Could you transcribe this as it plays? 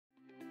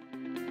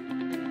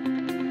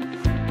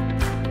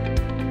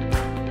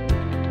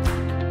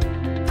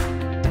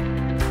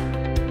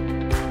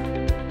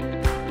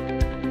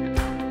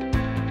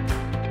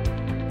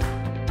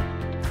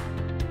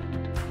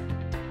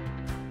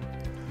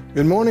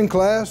Good morning,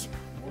 class.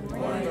 Good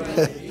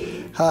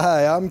morning.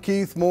 Hi, I'm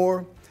Keith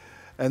Moore,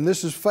 and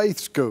this is Faith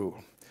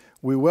School.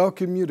 We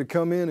welcome you to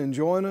come in and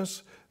join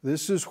us.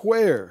 This is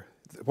where,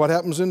 what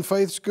happens in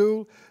Faith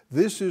School?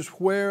 This is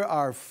where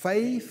our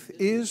faith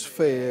is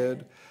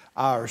fed,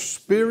 our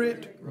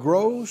spirit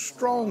grows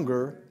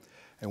stronger,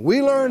 and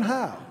we learn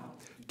how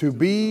to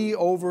be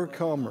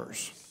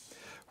overcomers,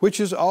 which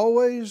is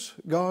always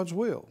God's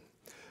will.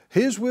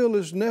 His will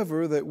is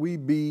never that we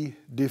be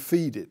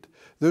defeated.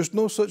 There's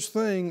no such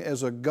thing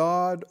as a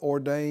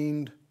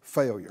God-ordained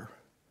failure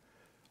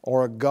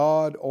or a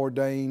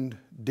God-ordained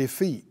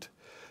defeat.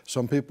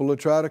 Some people will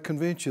try to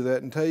convince you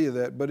that and tell you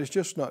that, but it's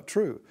just not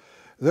true.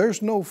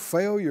 There's no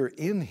failure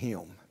in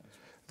Him.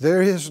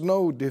 There is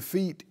no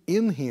defeat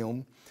in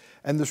Him.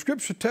 And the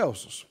Scripture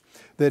tells us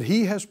that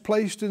He has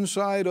placed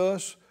inside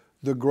us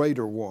the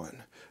greater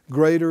one,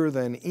 greater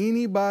than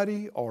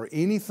anybody or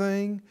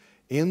anything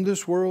in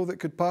this world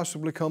that could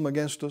possibly come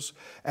against us,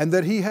 and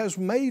that He has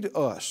made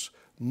us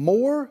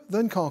more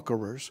than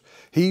conquerors.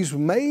 He's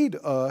made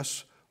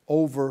us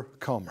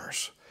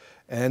overcomers.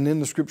 And in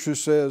the Scripture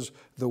says,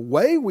 the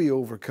way we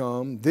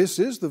overcome, this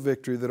is the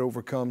victory that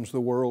overcomes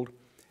the world.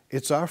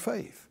 It's our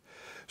faith.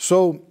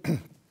 So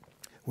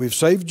we've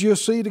saved you a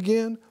seat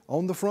again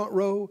on the front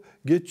row.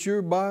 Get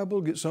your Bible,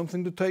 get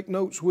something to take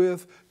notes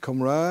with.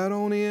 Come right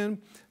on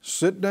in,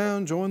 sit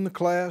down, join the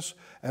class,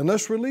 and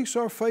let's release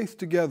our faith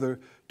together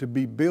to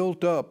be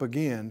built up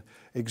again,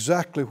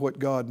 exactly what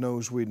God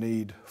knows we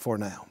need for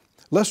now.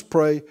 Let's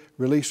pray,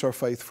 release our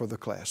faith for the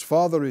class.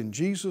 Father, in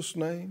Jesus'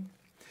 name,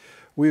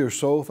 we are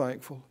so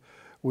thankful.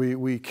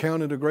 We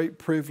count it a great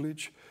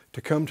privilege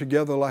to come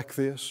together like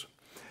this.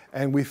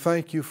 And we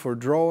thank You for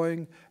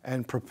drawing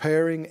and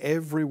preparing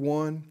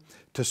everyone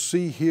to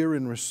see, hear,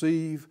 and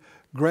receive.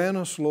 Grant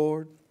us,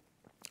 Lord,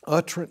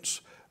 utterance,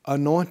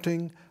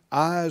 anointing,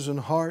 eyes and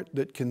heart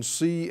that can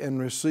see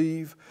and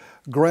receive.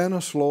 Grant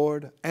us,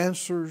 Lord,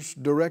 answers,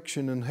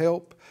 direction, and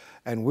help.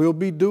 And we'll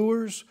be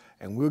doers,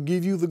 and we'll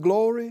give You the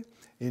glory.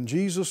 In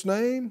Jesus'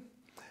 name.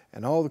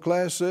 And all the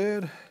class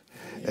said,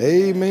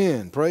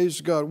 Amen.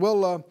 Praise God.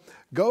 Well,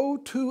 go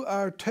to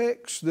our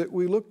text that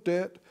we looked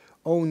at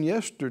on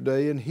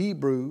yesterday in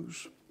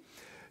Hebrews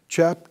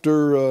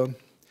chapter,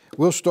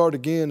 we'll start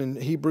again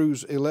in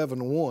Hebrews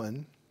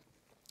 11:1,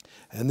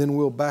 and then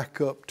we'll back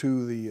up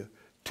to the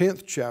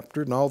 10th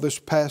chapter, and all this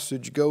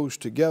passage goes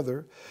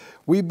together.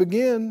 We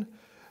begin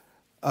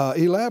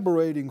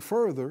elaborating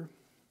further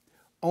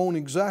on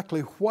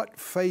exactly what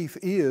faith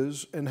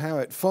is and how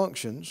it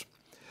functions.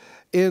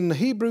 In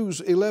Hebrews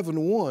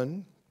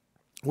 11:1,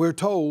 we're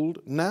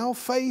told, now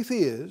faith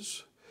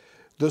is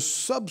the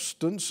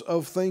substance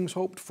of things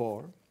hoped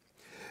for,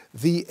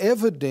 the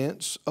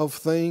evidence of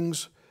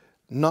things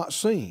not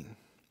seen.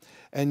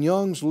 And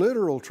Young's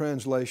literal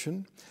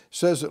translation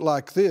says it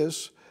like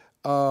this,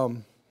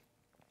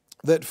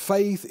 that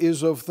faith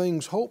is of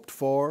things hoped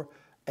for,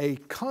 a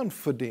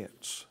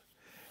confidence.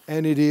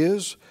 And it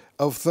is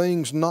of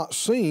things not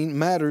seen,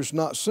 matters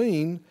not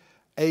seen,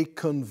 a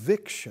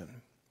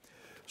conviction.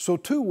 So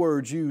two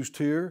words used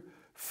here,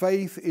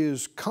 faith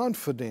is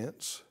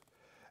confidence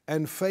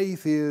and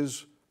faith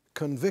is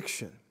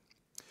conviction.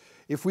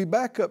 If we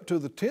back up to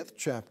the 10th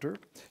chapter,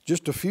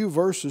 just a few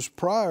verses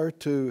prior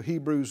to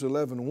Hebrews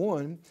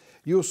 11:1,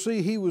 you'll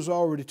see he was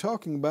already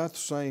talking about the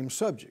same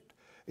subject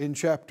in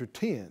chapter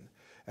 10.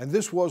 And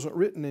this wasn't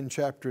written in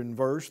chapter and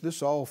verse,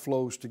 this all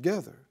flows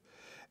together.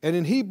 And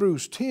in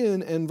Hebrews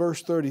 10 and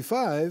verse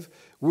 35,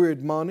 we're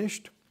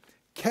admonished,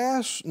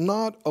 cast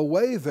not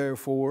away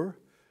therefore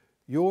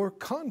your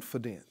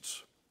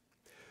confidence.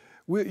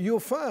 You'll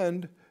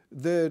find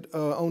that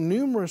on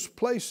numerous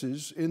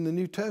places in the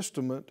New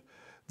Testament,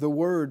 the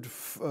word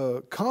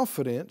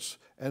confidence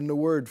and the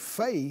word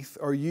faith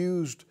are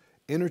used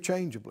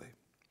interchangeably.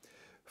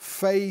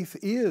 Faith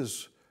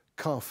is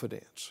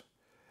confidence,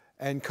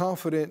 and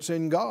confidence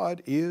in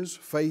God is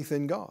faith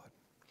in God.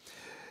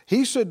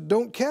 He said,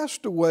 don't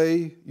cast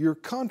away your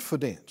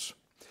confidence,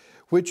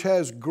 which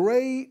has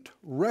great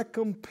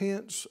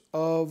recompense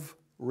of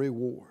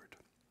reward.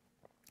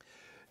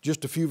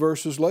 Just a few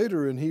verses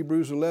later in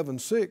Hebrews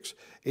 11:6,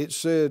 it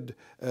said,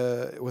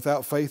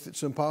 without faith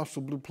it's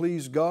impossible to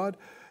please God.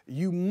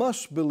 You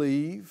must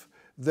believe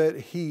that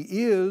He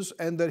is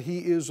and that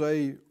He is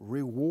a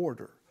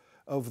rewarder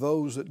of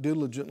those that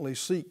diligently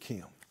seek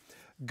Him.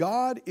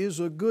 God is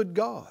a good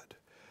God,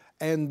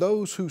 and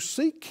those who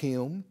seek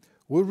Him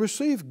will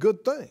receive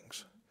good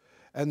things.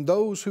 And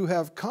those who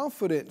have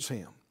confidence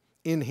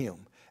in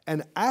Him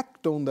and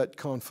act on that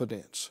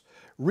confidence,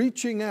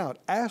 reaching out,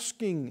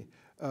 asking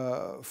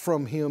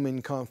from Him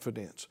in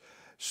confidence,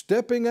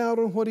 stepping out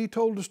on what He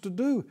told us to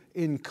do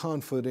in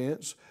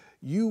confidence,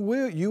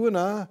 you and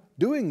I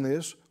doing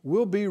this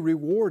will be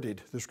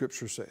rewarded, the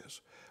Scripture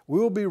says.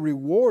 We'll be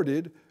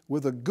rewarded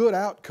with a good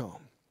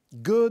outcome.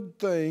 Good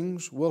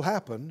things will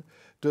happen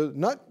to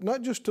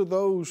not just to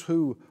those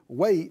who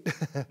wait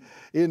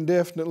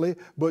indefinitely,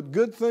 but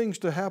good things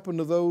to happen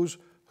to those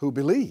who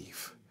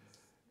believe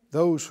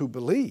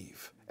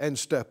and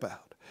step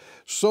out.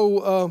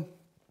 So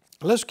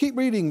let's keep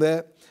reading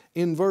that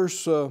in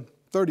verse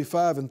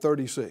 35 and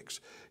 36.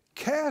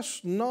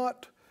 Cast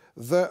not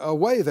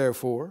away,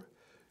 therefore,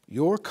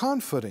 your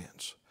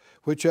confidence,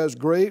 which has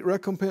great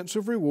recompense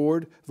of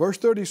reward. Verse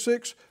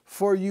 36,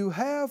 for you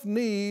have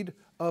need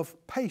of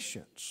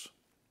patience.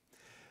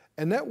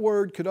 And that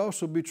word could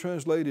also be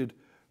translated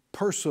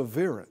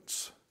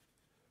perseverance.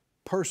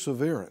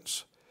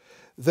 Perseverance.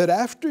 That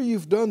after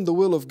you've done the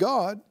will of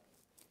God,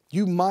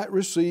 you might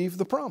receive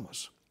the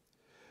promise.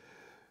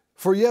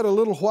 For yet a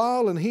little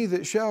while, and he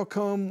that shall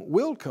come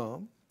will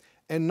come,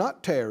 and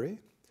not tarry.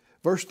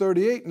 Verse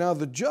 38, now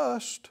the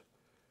just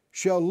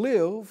shall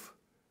live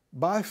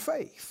by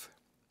faith.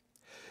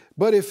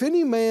 But if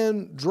any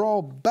man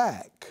draw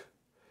back,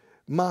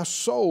 my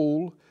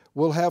soul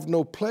will have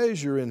no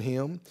pleasure in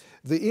him.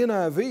 The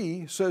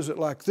NIV says it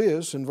like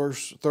this in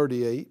verse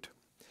 38,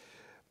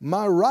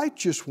 my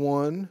righteous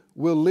one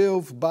will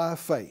live by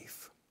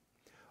faith.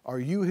 Are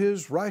you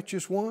his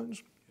righteous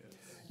ones? Yes.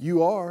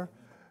 You are,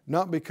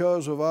 not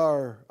because of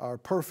our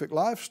perfect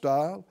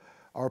lifestyle,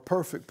 our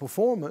perfect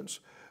performance,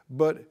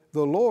 but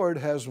the Lord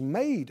has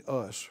made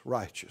us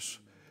righteous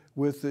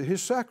with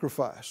His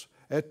sacrifice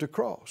at the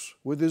cross.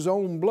 With His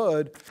own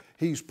blood,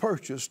 He's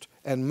purchased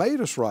and made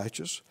us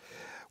righteous.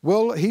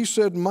 Well, He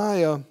said,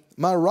 my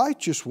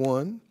righteous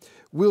one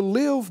will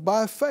live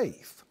by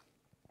faith.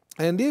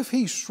 And if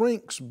he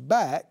shrinks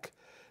back,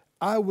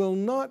 I will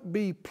not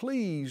be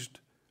pleased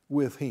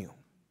with him.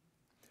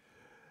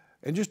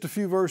 And just a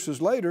few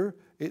verses later,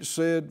 it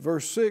said,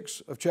 verse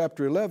 6 of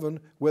chapter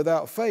 11,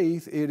 without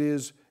faith it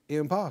is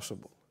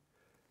impossible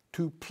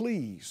to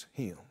please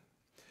him.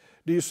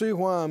 Do you see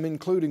why I'm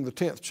including the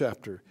 10th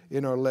chapter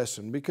in our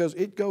lesson? Because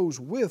it goes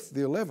with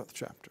the 11th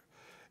chapter.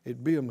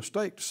 It'd be a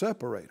mistake to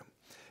separate them.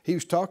 He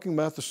was talking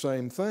about the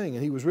same thing,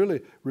 and he was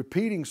really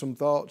repeating some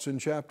thoughts in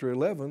chapter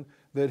 11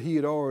 that he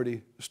had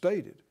already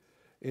stated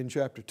in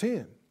chapter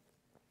 10.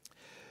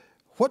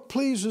 What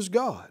pleases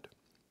God?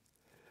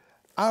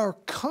 Our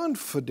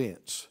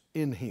confidence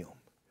in Him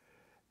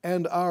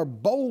and our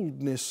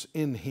boldness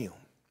in Him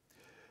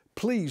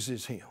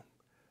pleases Him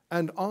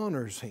and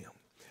honors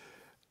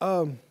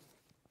Him.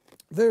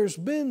 There's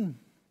been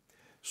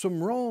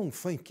some wrong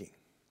thinking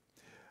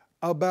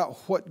about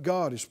what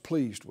God is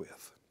pleased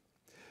with.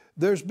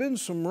 There's been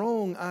some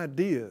wrong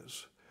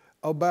ideas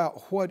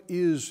about what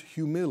is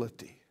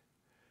humility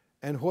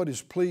and what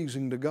is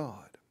pleasing to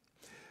God.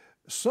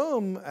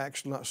 Some,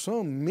 actually not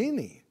some,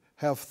 many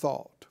have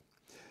thought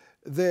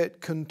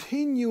that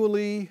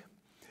continually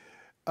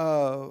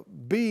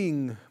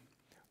being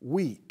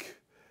weak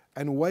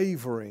and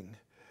wavering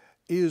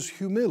is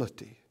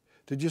humility.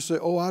 To just say,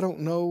 oh, I don't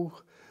know,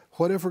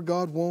 whatever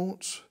God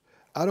wants,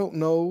 I don't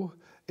know,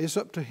 it's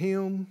up to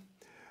Him,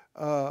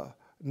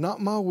 not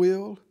my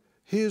will,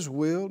 His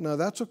will. Now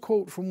that's a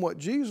quote from what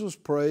Jesus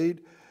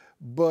prayed,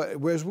 but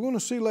as we're going to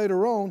see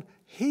later on,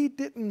 He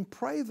didn't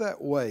pray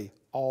that way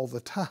all the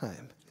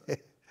time.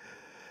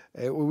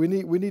 we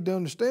need to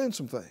understand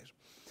some things.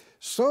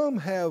 Some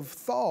have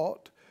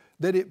thought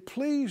that it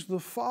pleased the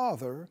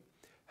Father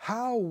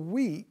how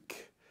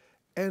weak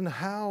and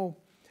how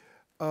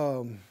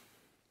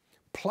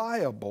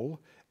pliable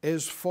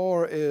as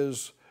far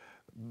as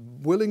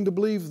willing to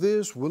believe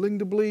this, willing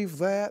to believe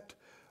that,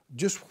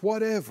 just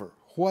whatever.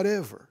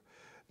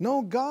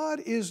 No, God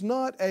is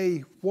not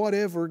a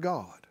whatever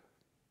God.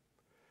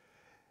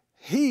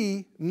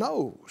 He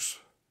knows.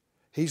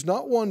 He's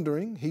not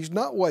wondering. He's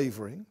not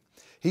wavering.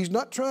 He's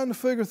not trying to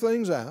figure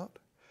things out.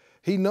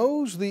 He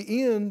knows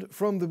the end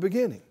from the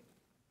beginning.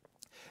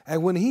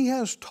 And when He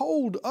has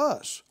told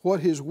us what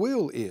His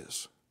will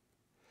is,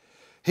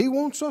 He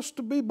wants us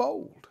to be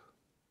bold,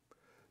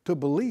 to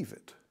believe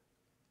it.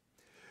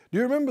 Do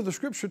you remember the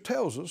Scripture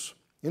tells us,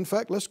 in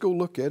fact, let's go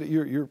look at it.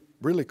 You're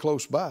really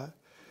close by.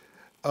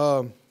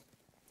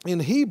 In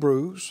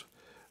Hebrews,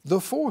 the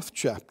 4th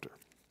chapter.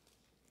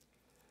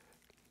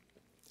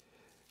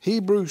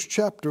 Hebrews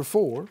chapter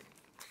 4.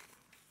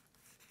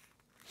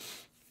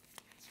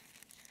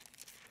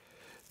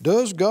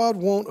 Does God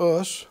want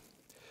us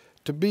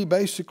to be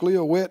basically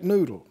a wet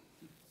noodle?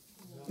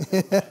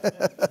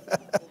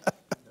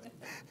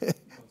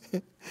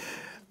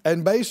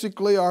 And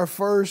basically our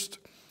first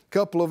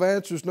couple of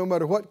answers, no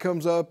matter what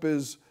comes up,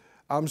 is,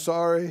 I'm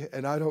sorry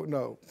and I don't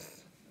know.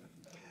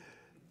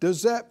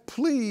 Does that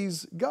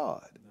please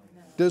God?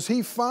 Does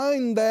He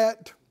find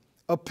that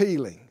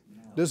appealing?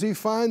 Does He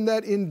find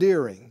that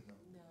endearing?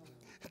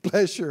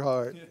 Bless your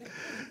heart.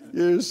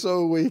 You're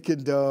so weak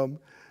and dumb.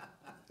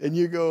 And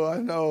you go, I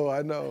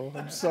know.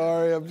 I'm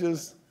sorry.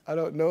 I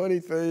don't know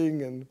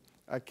anything and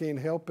I can't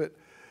help it.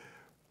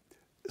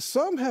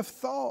 Some have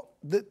thought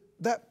that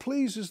that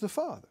pleases the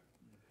Father,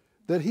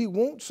 that He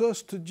wants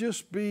us to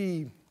just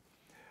be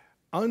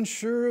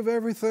unsure of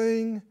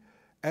everything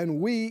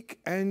and weak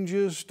and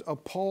just a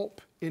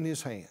pulp in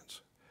His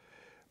hands.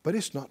 But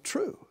it's not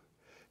true.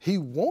 He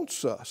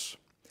wants us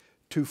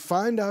to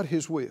find out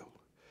His will.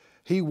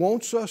 He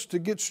wants us to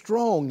get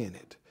strong in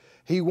it.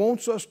 He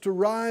wants us to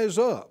rise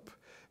up.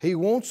 He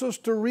wants us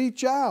to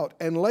reach out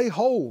and lay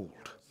hold.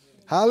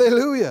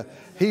 Hallelujah.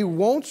 He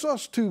wants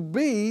us to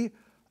be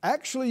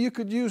Actually, you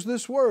could use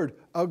this word,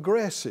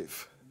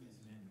 aggressive.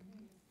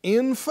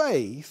 In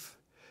faith,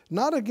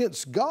 not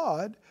against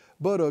God,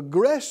 but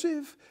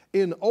aggressive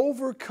in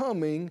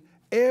overcoming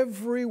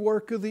every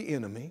work of the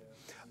enemy,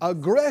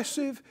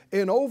 aggressive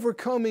in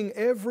overcoming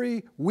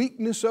every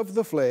weakness of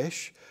the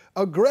flesh,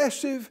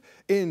 aggressive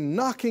in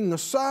knocking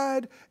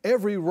aside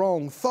every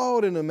wrong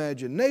thought and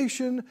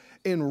imagination,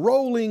 in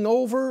rolling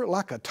over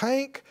like a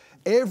tank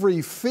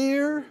every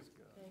fear.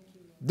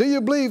 Do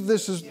you believe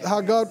this is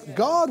how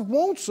God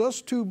wants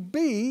us to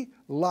be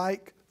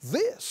like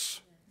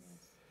this?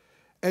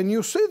 And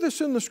you'll see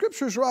this in the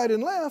Scriptures right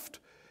and left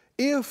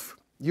if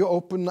you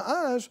open the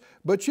eyes.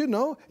 But you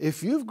know,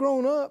 if you've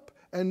grown up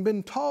and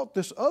been taught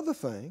this other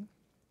thing,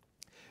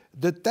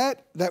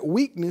 that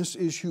weakness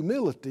is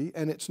humility,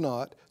 and it's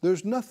not.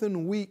 There's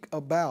nothing weak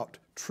about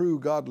true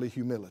godly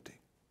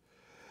humility.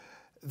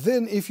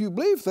 Then if you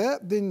believe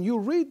that, then you'll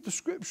read the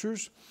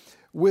Scriptures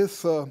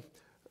with a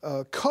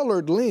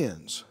colored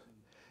lens.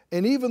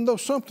 And even though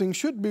something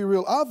should be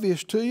real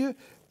obvious to you,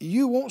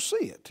 you won't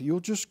see it.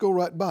 You'll just go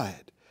right by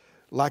it.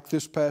 Like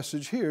this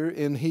passage here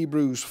in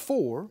Hebrews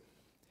 4.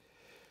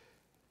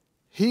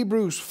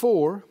 Hebrews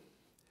 4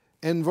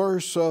 and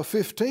verse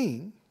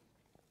 15.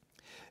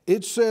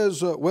 It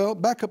says,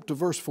 back up to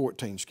verse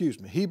 14,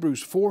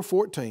 Hebrews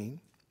 4:14.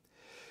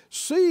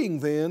 Seeing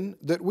then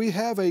that we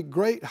have a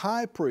great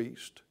high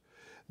priest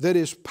that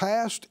is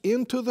passed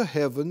into the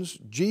heavens,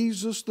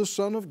 Jesus the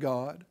Son of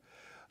God,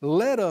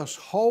 let us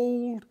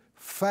hold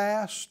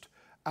fast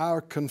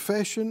our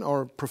confession,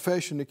 or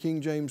profession, the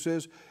King James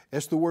says.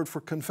 That's the word for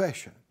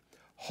confession.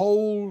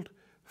 Hold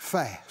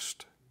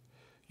fast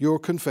your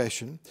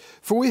confession.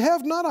 For we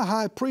have not a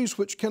high priest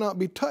which cannot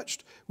be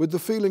touched with the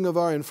feeling of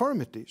our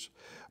infirmities,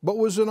 but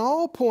was in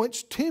all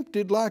points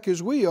tempted like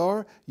as we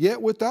are,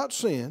 yet without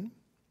sin.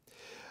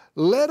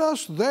 Let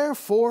us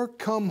therefore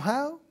come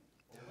how?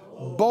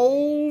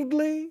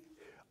 Boldly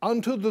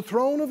unto the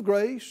throne of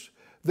grace,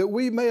 that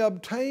we may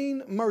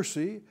obtain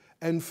mercy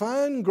and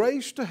find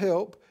grace to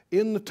help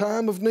in the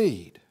time of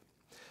need.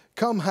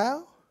 Come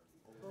how?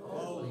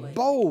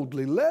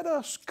 Boldly. Let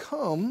us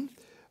come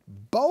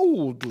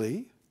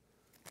boldly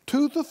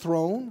to the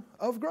throne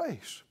of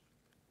grace.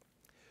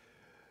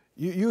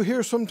 You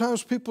hear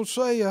sometimes people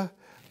say,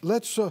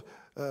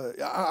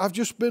 I've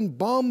just been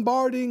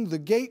bombarding the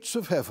gates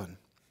of heaven.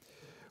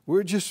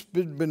 We've just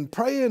been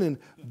praying and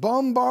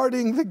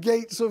bombarding the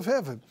gates of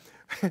heaven.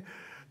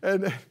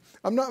 And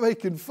I'm not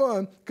making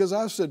fun, because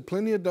I've said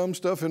plenty of dumb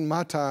stuff in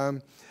my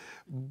time.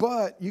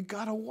 But you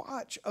got to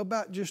watch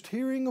about just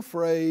hearing a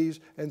phrase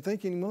and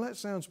thinking, well, that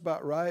sounds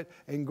about right,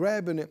 and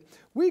grabbing it.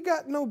 We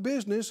got no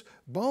business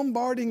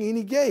bombarding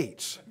any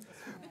gates.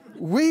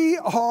 We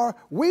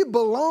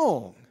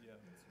belong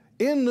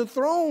in the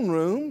throne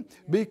room,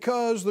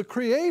 because the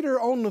Creator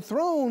on the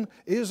throne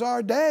is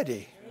our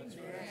daddy.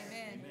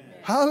 Amen.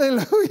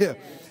 Hallelujah.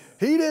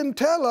 He didn't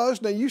tell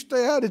us, now you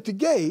stay out at the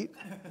gate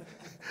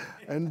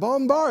and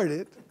bombard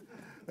it,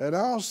 and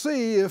I'll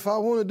see if I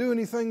want to do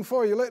anything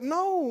for you.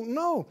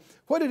 No.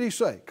 What did He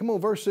say? Come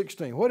on, verse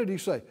 16. What did He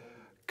say?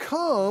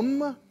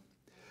 Come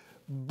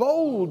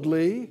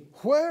boldly,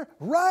 where?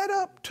 Right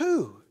up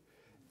to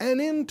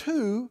and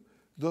into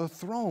the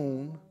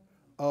throne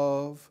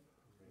of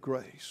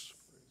grace.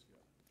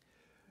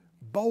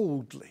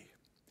 Boldly.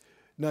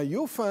 Now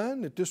you'll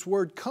find that this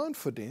word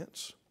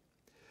confidence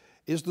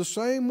is the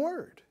same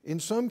word. In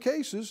some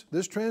cases,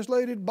 this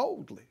translated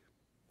boldly.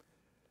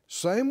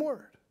 Same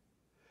word.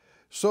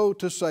 So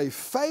to say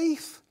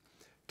faith,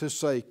 to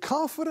say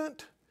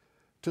confident,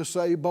 to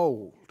say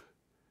bold,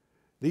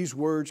 these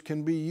words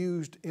can be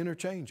used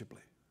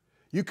interchangeably.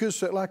 You could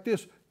say it like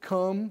this: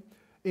 come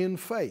in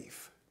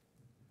faith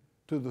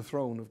to the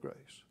throne of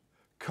grace.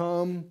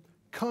 Come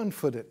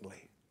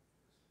confidently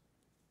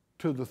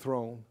to the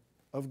throne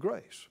of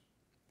grace.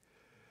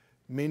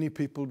 Many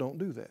people don't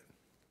do that.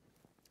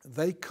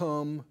 They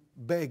come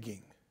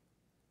begging.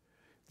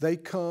 They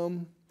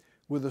come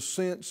with a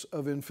sense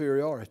of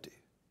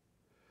inferiority.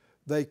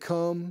 They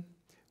come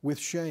with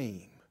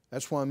shame.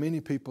 That's why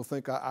many people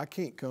think, I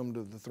can't come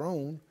to the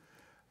throne.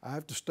 I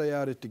have to stay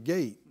out at the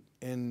gate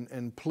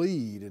and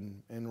plead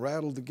and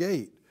rattle the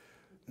gate.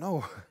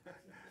 No,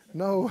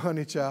 no,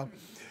 honey child.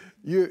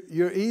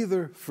 You're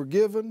either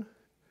forgiven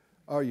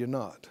or you're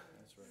not.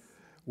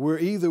 We're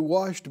either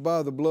washed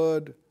by the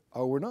blood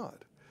or we're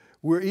not.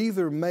 We're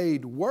either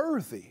made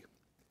worthy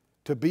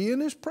to be in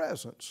His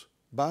presence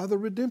by the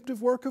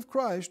redemptive work of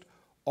Christ,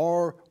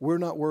 or we're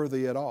not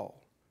worthy at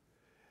all.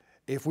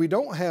 If we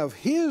don't have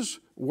His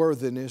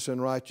worthiness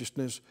and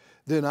righteousness,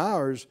 then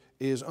ours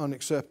is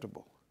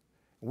unacceptable.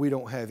 We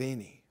don't have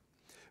any.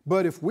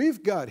 But if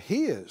we've got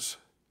His,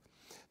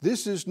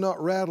 this is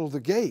not rattle the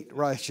gate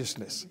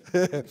righteousness.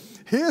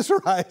 His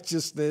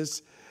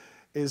righteousness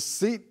is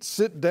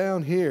sit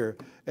down here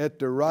at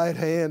the right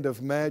hand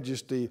of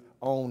majesty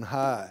on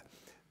high.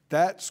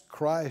 That's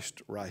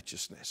Christ's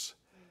righteousness.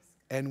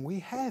 And we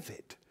have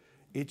it.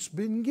 It's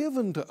been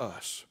given to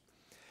us.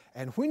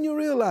 And when you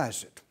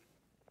realize it,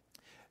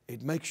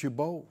 it makes you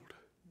bold.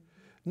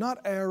 Not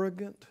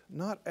arrogant,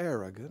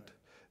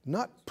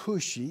 not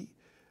pushy,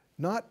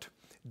 not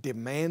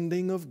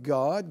demanding of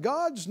God.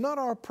 God's not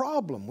our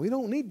problem. We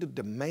don't need to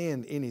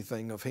demand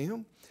anything of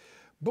Him.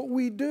 But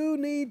we do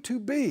need to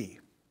be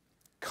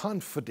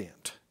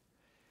confident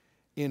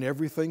in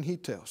everything He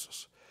tells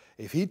us.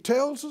 If He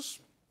tells us,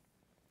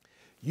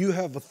 you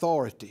have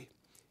authority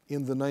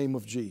in the name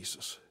of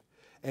Jesus,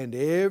 and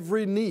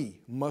every knee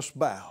must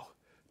bow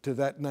to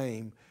that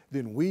name,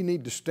 then we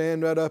need to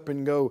stand right up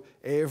and go,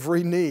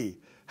 every knee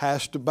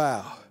has to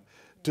bow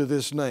to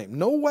this name.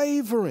 No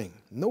wavering,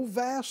 no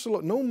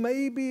vacillation, no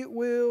maybe it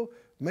will,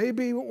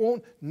 maybe it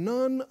won't,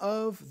 none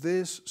of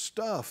this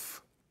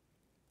stuff.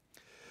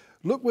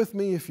 Look with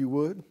me, if you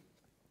would,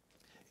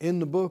 in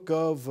the book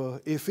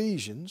of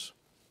Ephesians.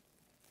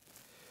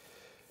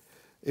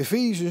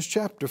 Ephesians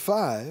chapter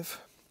 5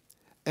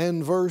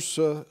 and verse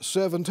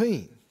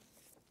 17.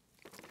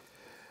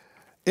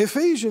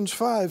 Ephesians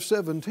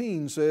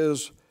 5:17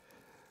 says,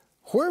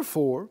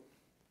 "Wherefore,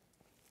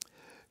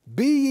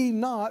 be ye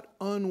not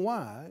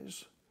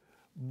unwise,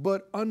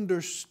 but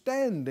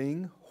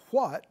understanding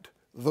what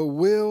the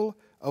will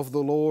of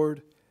the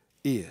Lord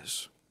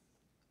is."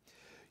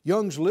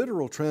 Young's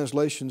literal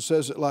translation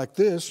says it like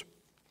this.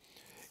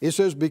 It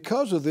says,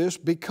 "Because of this,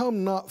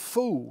 become not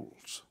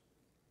fools,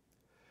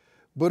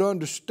 but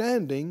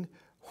understanding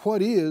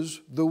what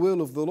is the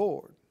will of the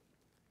Lord."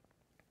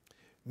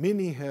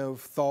 Many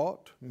have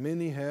thought,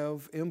 many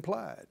have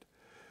implied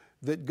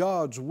that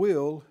God's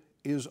will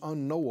is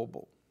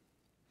unknowable,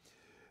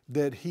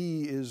 that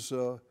He is,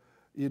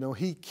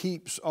 He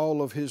keeps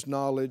all of His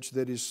knowledge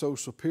that is so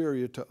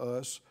superior to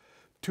us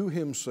to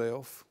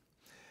Himself,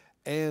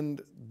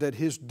 and that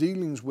His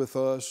dealings with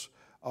us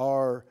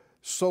are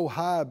so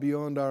high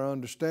beyond our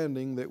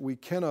understanding that we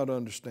cannot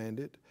understand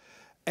it.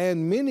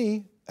 And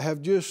many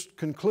have just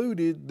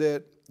concluded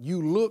that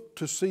you look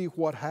to see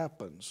what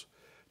happens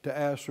to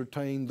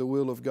ascertain the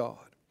will of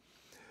God.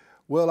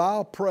 Well,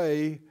 I'll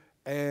pray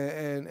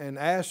and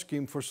ask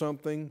Him for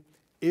something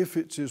if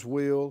it's His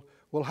will.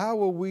 Well, how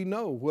will we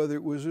know whether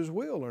it was His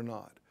will or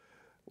not?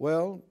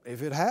 Well,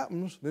 if it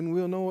happens, then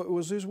we'll know it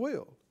was His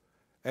will.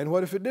 And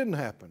what if it didn't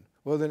happen?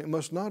 Well, then it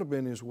must not have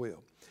been His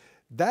will.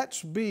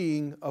 That's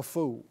being a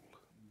fool.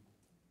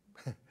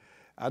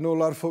 I know a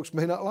lot of folks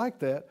may not like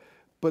that,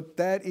 but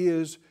that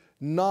is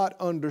not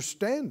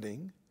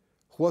understanding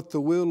what the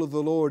will of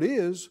the Lord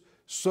is,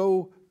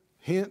 so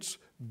hence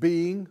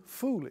being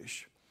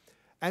foolish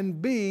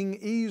and being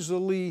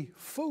easily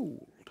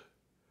fooled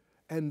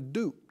and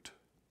duped.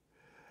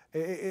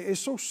 It's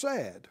so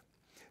sad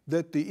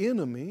that the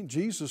enemy,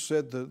 Jesus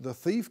said, the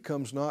thief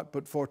comes not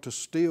but for to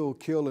steal,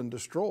 kill, and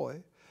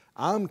destroy.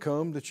 I'm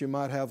come that you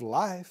might have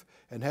life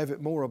and have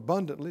it more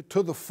abundantly,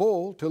 to the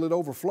full, till it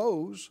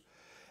overflows.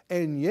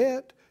 And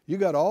yet, you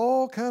got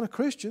all kind of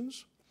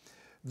Christians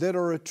that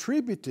are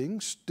attributing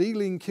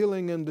stealing,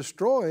 killing, and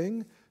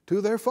destroying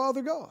to their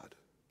Father God.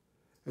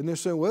 And they're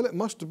saying, well, it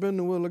must have been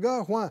the will of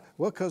God. Why?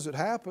 Well, because it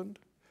happened.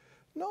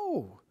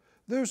 No,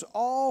 there's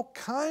all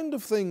kind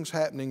of things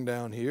happening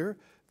down here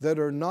that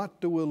are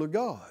not the will of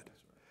God.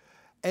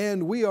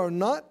 And we are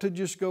not to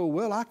just go,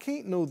 well, I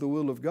can't know the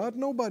will of God.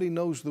 Nobody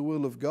knows the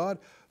will of God.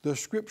 The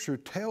Scripture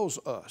tells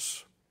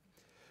us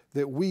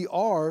that we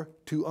are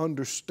to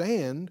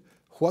understand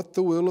what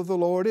the will of the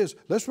Lord is.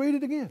 Let's read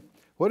it again.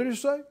 What did it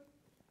say?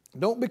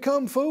 Don't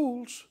become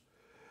fools,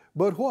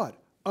 but what?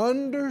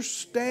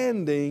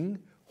 Understanding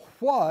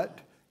what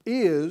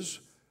is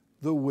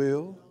the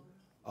will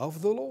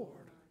of the Lord.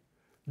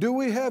 Do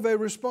we have a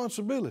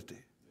responsibility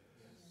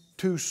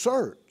to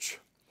search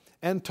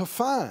and to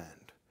find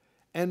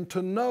and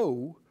to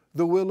know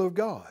the will of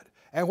God?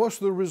 And what's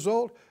the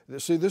result?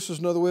 See, this is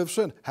another way of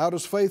saying, how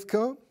does faith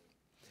come?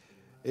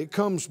 It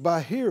comes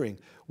by hearing.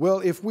 Well,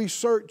 if we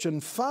search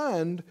and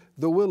find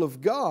the will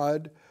of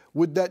God,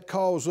 would that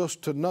cause us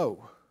to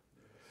know?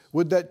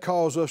 Would that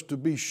cause us to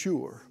be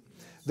sure?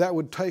 That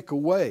would take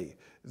away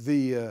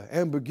the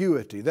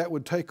ambiguity. That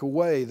would take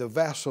away the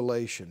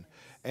vacillation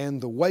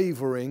and the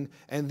wavering,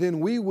 and then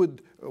we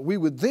would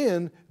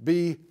then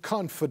be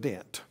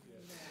confident.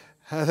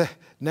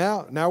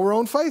 Now we're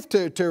on faith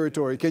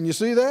territory. Can you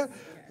see that?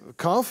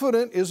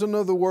 Confident is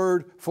another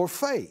word for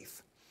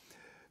faith.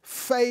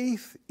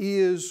 Faith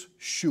is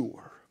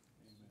sure.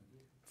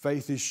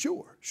 Faith is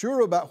sure.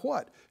 Sure about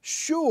what?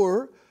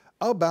 Sure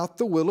about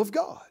the will of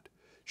God.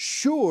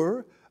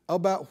 Sure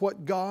about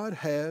what God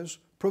has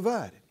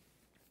provided.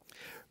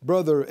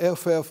 Brother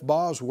F.F.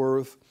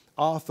 Bosworth,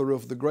 author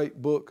of the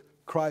great book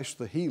Christ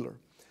the Healer,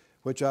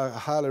 which I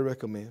highly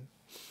recommend,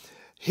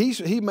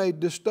 he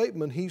made this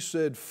statement. He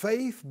said,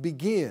 faith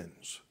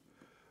begins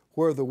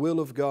where the will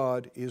of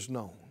God is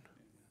known.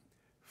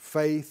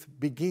 Faith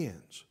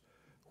begins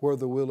where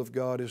the will of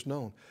God is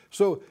known.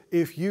 So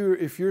if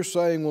you're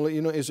saying, well,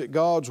 is it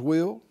God's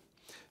will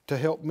to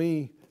help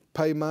me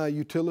pay my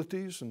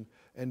utilities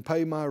and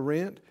pay my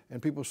rent?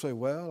 And people say,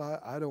 well,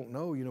 I don't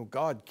know.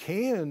 God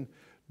can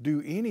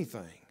do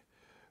anything,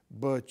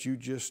 but you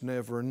just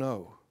never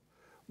know.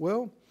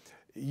 Well,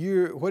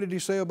 what did He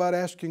say about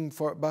asking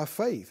for by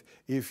faith?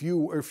 If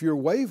you're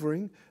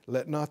wavering,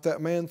 let not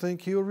that man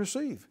think he'll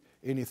receive.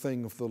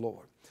 anything of the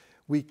Lord.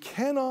 We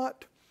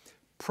cannot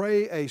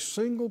pray a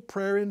single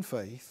prayer in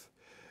faith.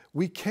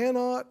 We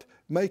cannot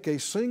make a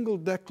single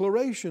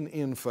declaration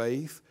in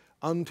faith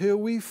until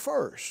we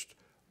first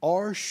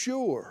are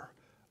sure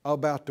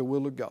about the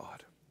will of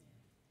God.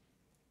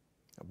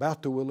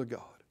 About the will of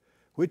God.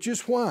 Which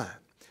is why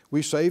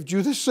we saved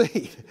you the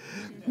seed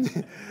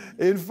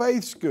in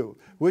faith school.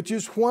 Which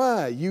is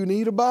why you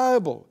need a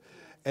Bible.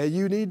 And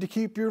you need to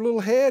keep your little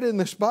head in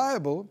this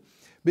Bible,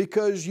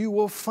 because you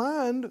will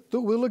find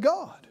the will of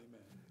God.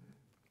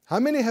 How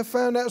many have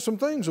found out some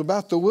things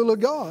about the will of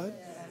God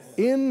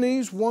in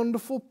these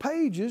wonderful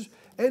pages?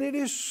 And it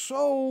is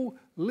so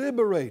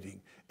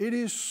liberating. It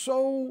is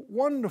so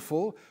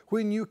wonderful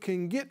when you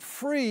can get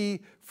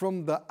free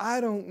from the I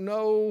don't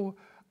know,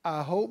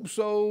 I hope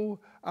so,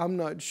 I'm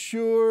not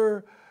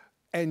sure,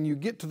 and you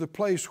get to the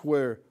place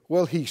where,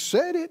 well, He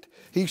said it.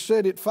 He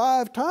said it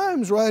 5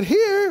 times right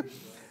here.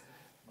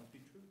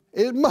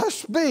 It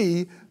must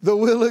be the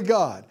will of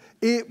God.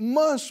 It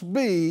must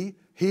be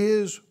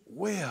His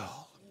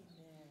will.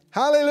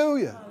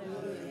 Hallelujah.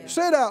 Hallelujah.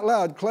 Say it out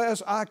loud,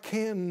 class. I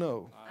can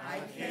know,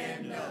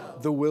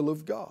 the will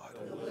of God.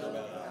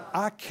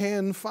 I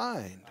can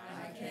find,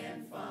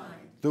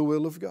 the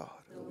will of God.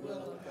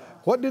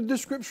 What did the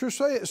Scripture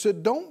say? It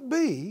said, don't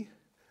be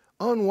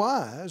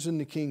unwise in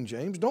the King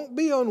James. Don't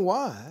be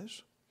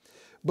unwise,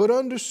 but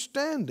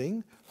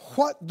understanding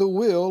what the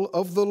will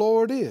of the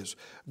Lord is.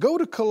 Go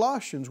to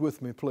Colossians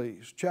with me,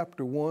 please,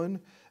 chapter 1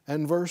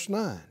 and verse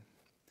 9.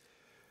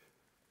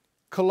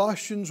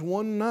 Colossians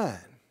 1:9.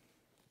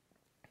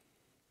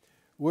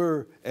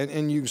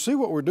 And you can see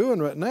what we're doing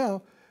right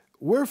now.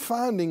 We're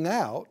finding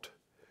out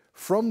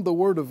from the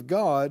Word of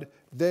God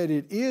that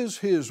it is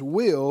His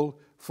will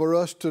for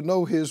us to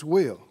know His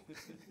will.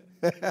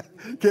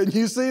 Can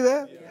you see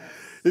that? Yes.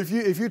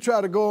 If you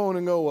try to go on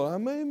and go, well,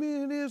 maybe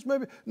it is,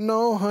 maybe.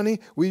 No, honey,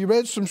 we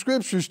read some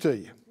scriptures to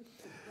you.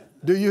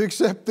 Do you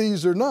accept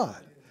these or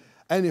not?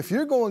 And if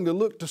you're going to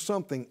look to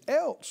something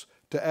else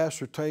to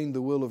ascertain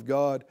the will of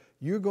God,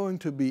 you're going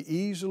to be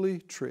easily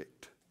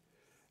tricked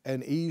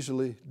and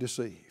easily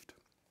deceived.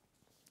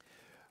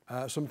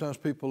 Sometimes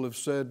people have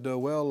said,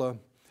 how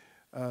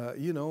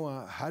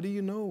do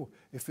you know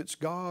if it's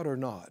God or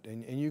not?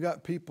 And you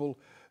got people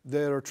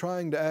that are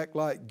trying to act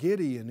like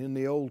Gideon in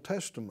the Old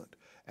Testament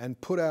and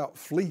put out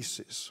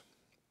fleeces.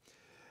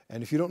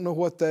 And if you don't know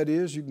what that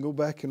is, you can go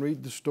back and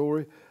read the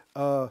story.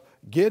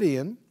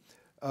 Gideon,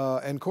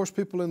 and of course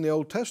people in the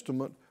Old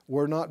Testament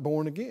were not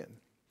born again.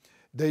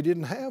 They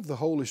didn't have the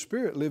Holy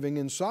Spirit living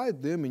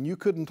inside them, and you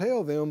couldn't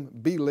tell them,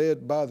 be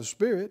led by the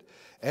Spirit.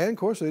 And of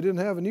course they didn't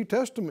have a New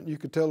Testament you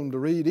could tell them to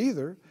read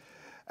either.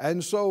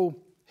 And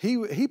so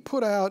he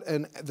put out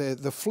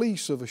the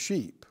fleece of a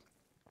sheep,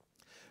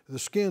 the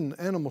skin,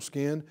 animal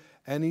skin,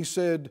 and he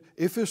said,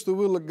 if it's the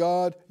will of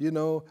God,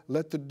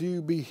 let the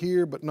dew be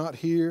here but not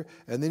here.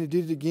 And then he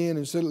did it again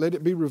and said, let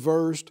it be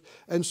reversed.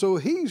 And so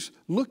he's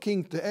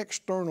looking to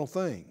external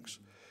things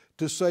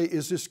to say,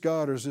 is this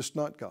God or is this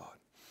not God?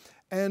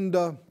 And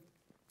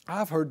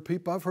I've heard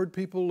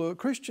people,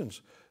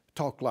 Christians,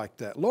 talk like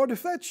that. Lord,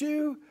 if that's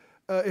you,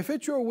 if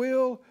it's your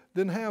will,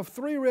 then have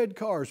 3 red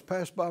cars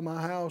pass by my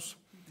house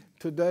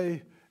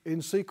today in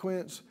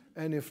sequence,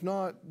 and if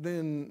not,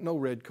 then no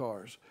red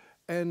cars.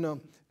 And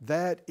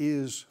that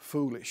is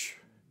foolish.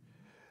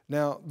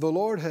 Now, the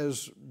Lord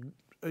has,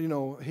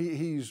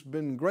 He's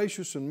been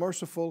gracious and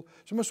merciful.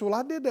 Somebody said, well,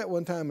 I did that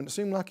one time and it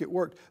seemed like it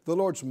worked. The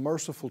Lord's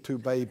merciful to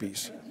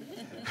babies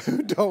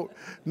who don't.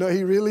 No,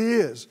 He really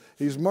is.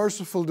 He's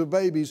merciful to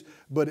babies,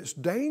 but it's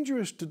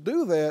dangerous to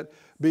do that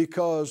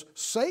because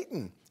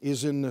Satan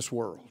is in this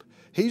world.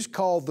 He's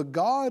called the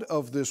God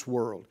of this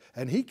world,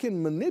 and he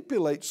can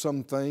manipulate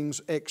some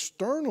things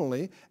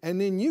externally,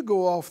 and then you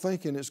go off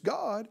thinking it's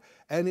God,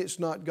 and it's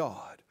not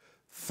God.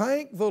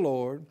 Thank the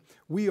Lord,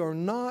 we are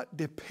not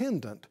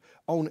dependent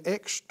on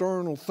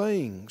external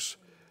things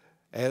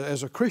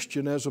as a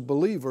Christian, as a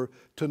believer,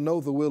 to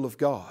know the will of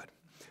God.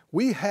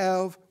 We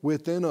have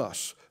within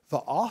us the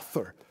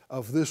author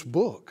of this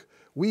book.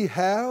 We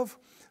have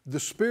the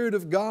Spirit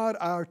of God,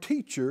 our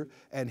teacher,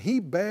 and He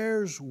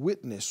bears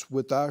witness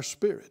with our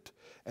spirit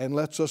and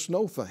lets us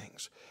know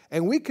things.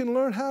 And we can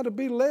learn how to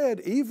be led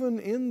even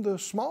in the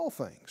small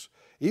things,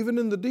 even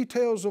in the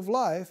details of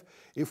life,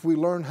 if we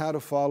learn how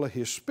to follow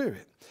His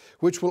Spirit,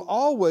 which will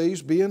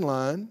always be in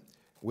line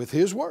with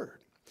His Word.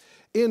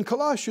 In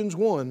Colossians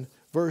 1,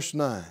 verse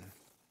 9,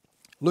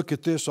 look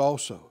at this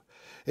also.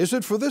 It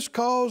said, for this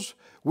cause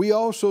we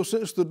also,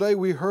 since the day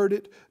we heard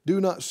it, do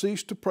not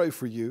cease to pray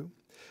for you,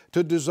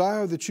 to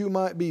desire that you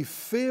might be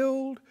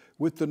filled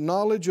with the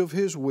knowledge of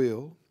His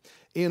will,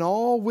 in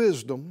all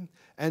wisdom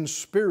and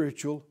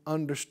spiritual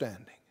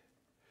understanding.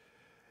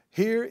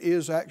 Here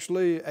is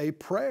actually a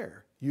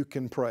prayer you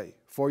can pray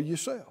for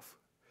yourself.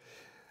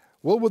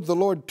 What would the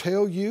Lord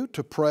tell you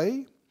to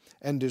pray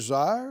and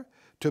desire?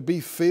 To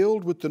be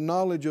filled with the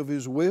knowledge of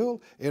His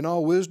will in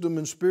all wisdom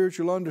and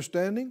spiritual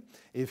understanding,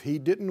 if He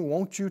didn't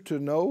want you to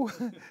know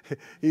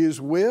His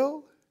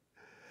will?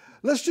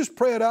 Let's just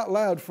pray it out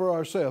loud for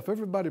ourselves.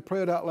 Everybody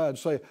pray it out loud.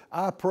 Say,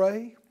 I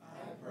pray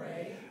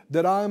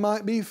that I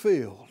might be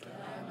filled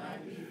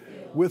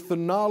with the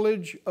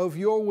knowledge of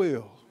your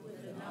will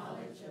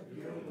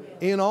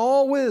in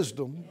all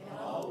wisdom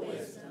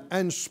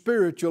and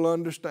spiritual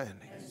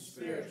understanding.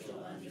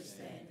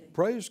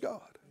 Praise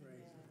God.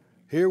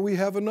 Here we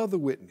have another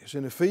witness.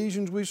 In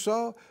Ephesians we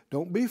saw,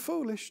 don't be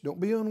foolish, don't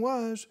be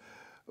unwise,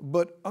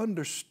 but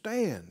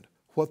understand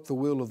what the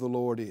will of the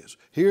Lord is.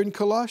 Here in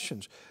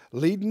Colossians,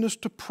 leading us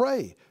to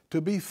pray,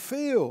 to be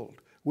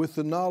filled with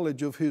the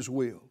knowledge of His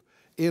will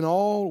in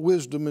all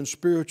wisdom and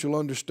spiritual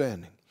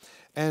understanding.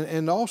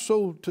 And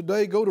also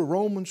today go to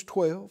Romans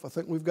 12. I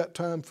think we've got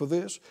time for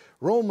this.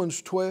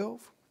 Romans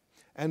 12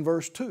 and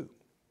verse 2.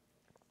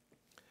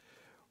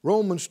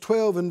 Romans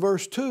 12 and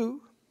verse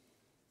 2.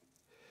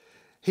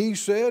 He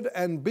said,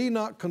 and be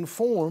not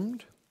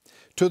conformed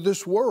to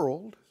this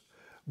world,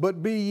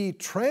 but be ye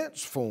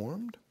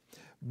transformed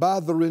by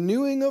the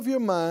renewing of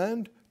your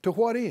mind to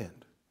what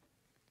end?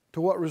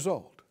 To what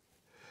result?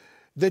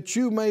 That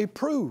you may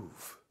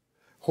prove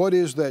what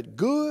is that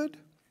good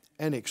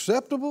and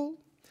acceptable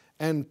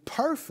and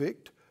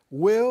perfect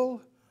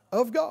will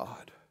of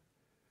God.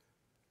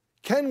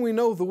 Can we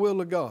know the will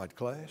of God,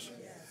 class?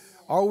 Yes.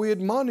 Are we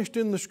admonished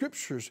in the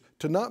Scriptures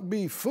to not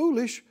be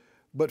foolish,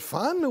 but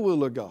find the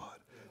will of God?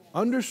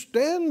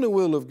 Understand the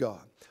will of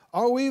God.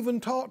 Are we even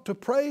taught to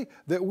pray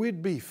that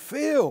we'd be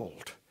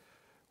filled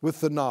with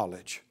the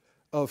knowledge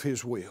of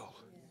His will?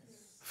 Yes.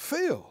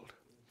 Filled.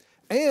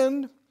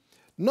 And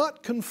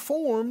not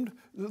conformed.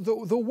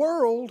 The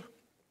world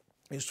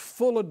is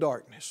full of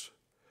darkness,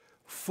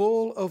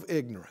 full of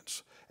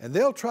ignorance. And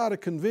they'll try to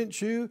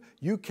convince you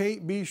you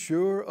can't be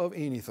sure of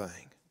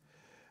anything.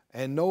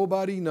 And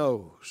nobody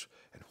knows.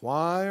 And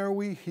why are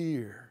we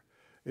here?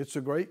 It's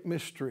a great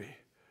mystery,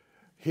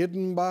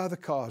 hidden by the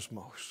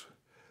cosmos.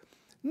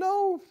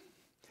 No,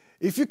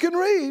 if you can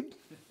read,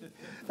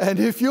 and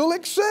if you'll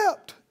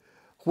accept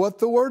what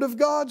the Word of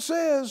God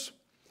says,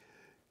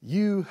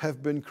 you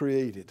have been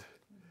created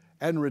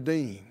and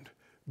redeemed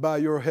by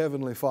your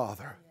Heavenly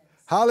Father.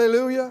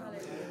 Hallelujah.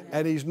 Hallelujah.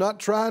 And He's not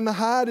trying to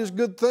hide His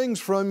good things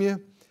from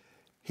you.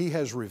 He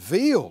has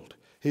revealed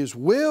His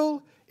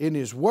will in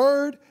His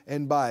Word,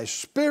 and by His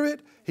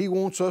Spirit, He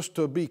wants us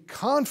to be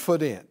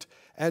confident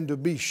and to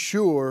be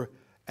sure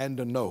and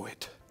to know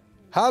it.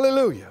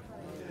 Hallelujah.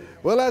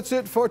 Well, that's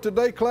it for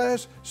today,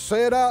 class.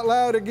 Say it out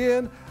loud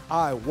again.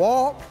 I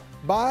walk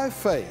by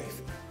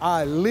faith.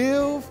 I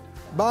live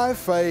by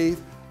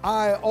faith.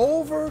 I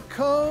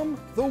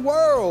overcome the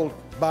world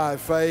by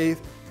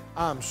faith.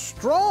 I'm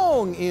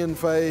strong in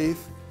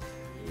faith,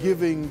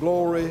 giving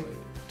glory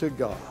to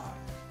God.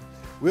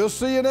 We'll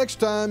see you next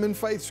time in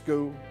Faith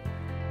School.